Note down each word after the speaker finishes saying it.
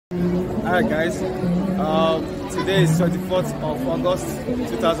Hi guys, today is 24th of August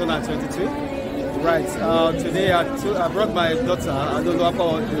 2022. Right, today I brought my daughter, I don't know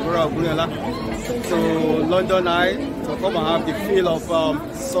how to London Eye to come and have the feel of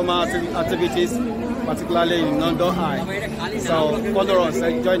summer activities, particularly in London Eye. So follow us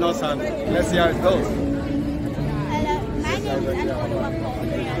and join us and let's see how it goes. Hello, my name is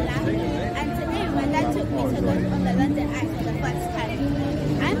and today my dad took me to look on the London Eye for the first time.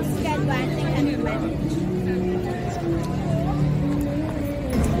 I'm scared, but I think I can manage.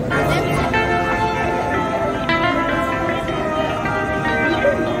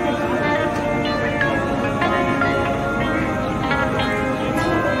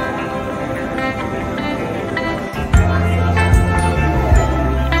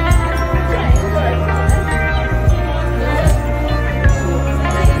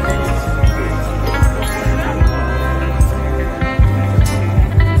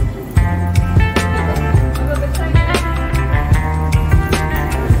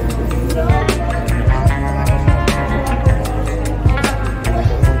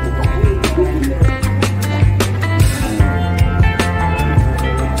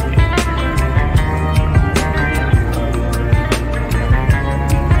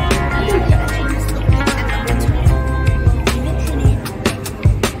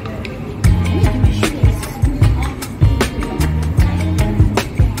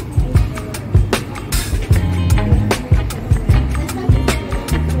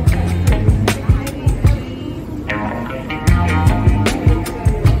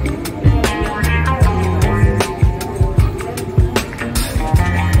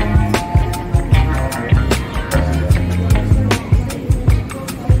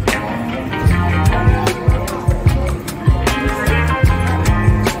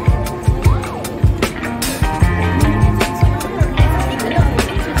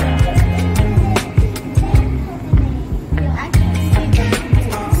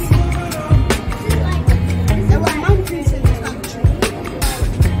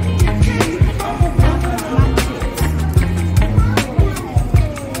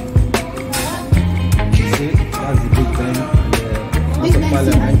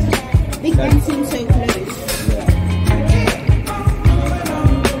 Big Ben seems so close.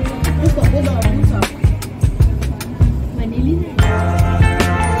 We've got good water. We're nearly there.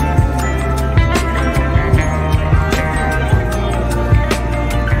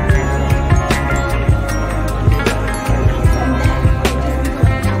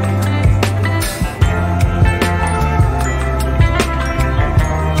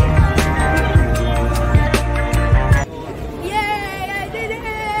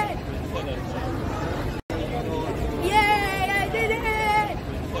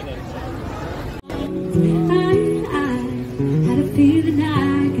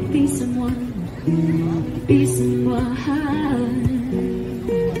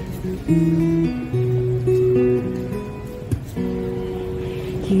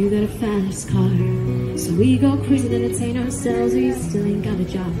 You got a fast car, so we go cruising and entertain ourselves. We still ain't got a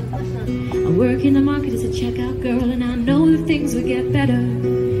job. I work in the market as a checkout girl, and I know that things will get better.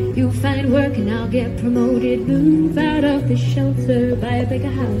 You'll find work and I'll get promoted. Move out of the shelter, buy a bigger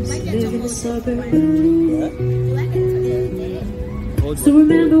house, live in the suburbs. So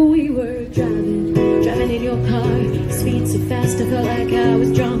remember we were driving in your car, speed so fast I felt like I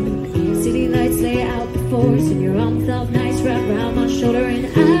was drunk. City lights lay out before us, and your arm felt nice wrapped around my shoulder, and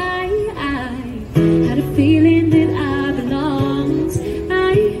I had a feeling that I belonged.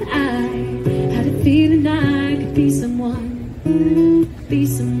 I had a feeling I could be someone, be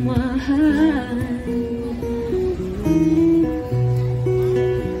someone.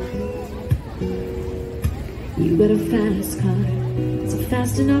 You got a fast car, so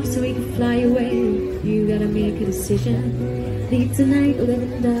fast enough so we can fly away. You gotta make a decision, leave tonight or live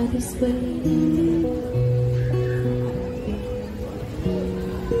and die this way.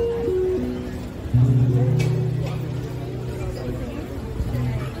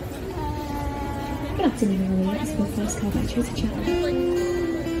 Good afternoon, everyone. It's my first car back to chat.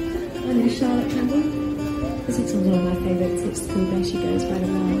 My name is Charlotte Campbell. This is one of my favourites. It's called There She Goes by the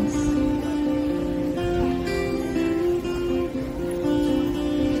Miles.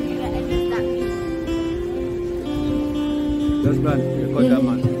 That's right, record that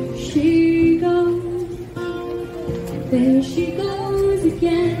man. There she goes, there she goes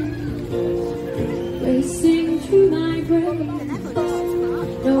again, racing through my brain.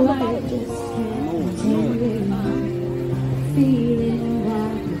 No, I just can't tell it, feeling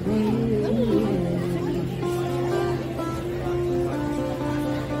that way.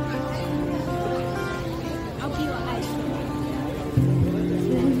 I'll be your eyes.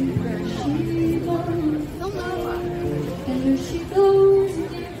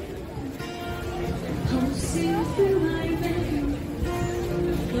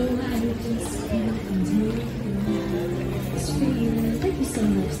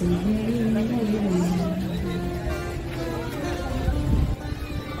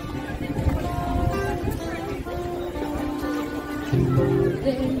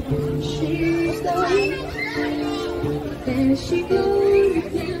 There she goes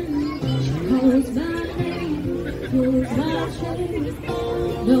again. She calls my name, pulls my chain.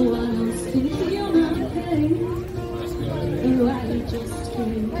 No one else can feel my pain. Oh, I just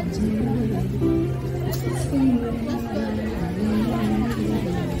can't tell. It's feeling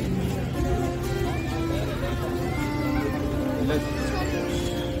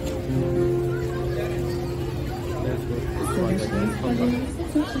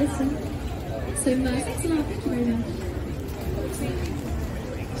so nice. Thanks a lot. Thank you very much.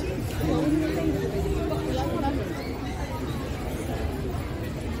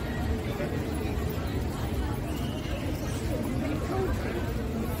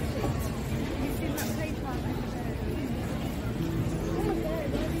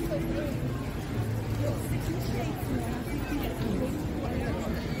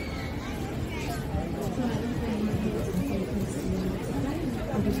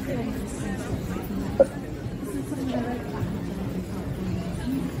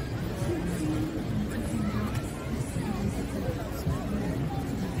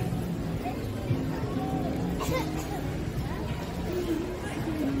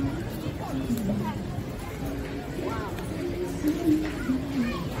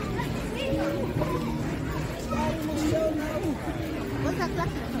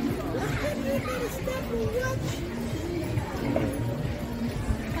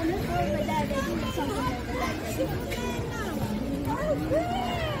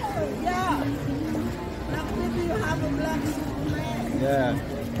 Yeah.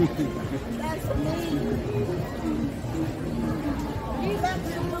 That's me. That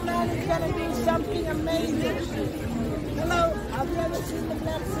Superman is going to do something amazing. Hello, I've never seen the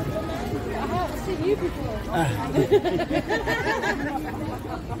Black Superman. I haven't seen you before.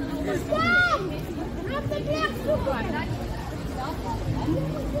 Stop! I'm the Black Superman.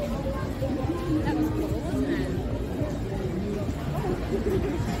 That was cool, wasn't it?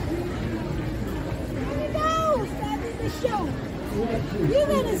 No, starting the show. You're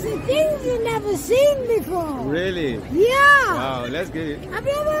gonna see things you've never seen before. Really? Yeah. Wow, let's get it. Have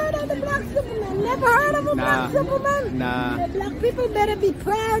you ever heard of the Black Superman? Never heard of a Black Superman? Nah. The black people better be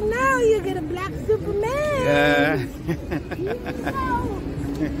proud now. You get a Black Superman. Yeah.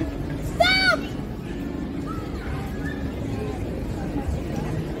 Stop!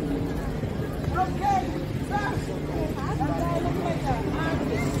 Okay.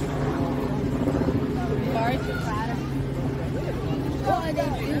 What are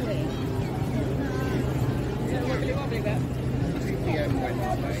they doing?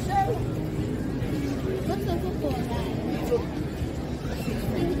 What's the football like?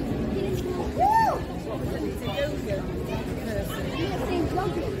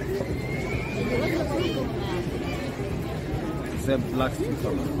 It's a black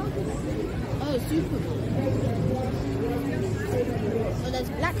Superman. Oh, Superman. So there's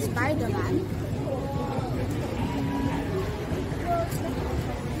Black Spider-Man.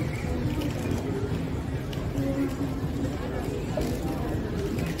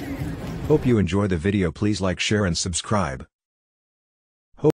 Hope you enjoy the video. Please like, share and subscribe.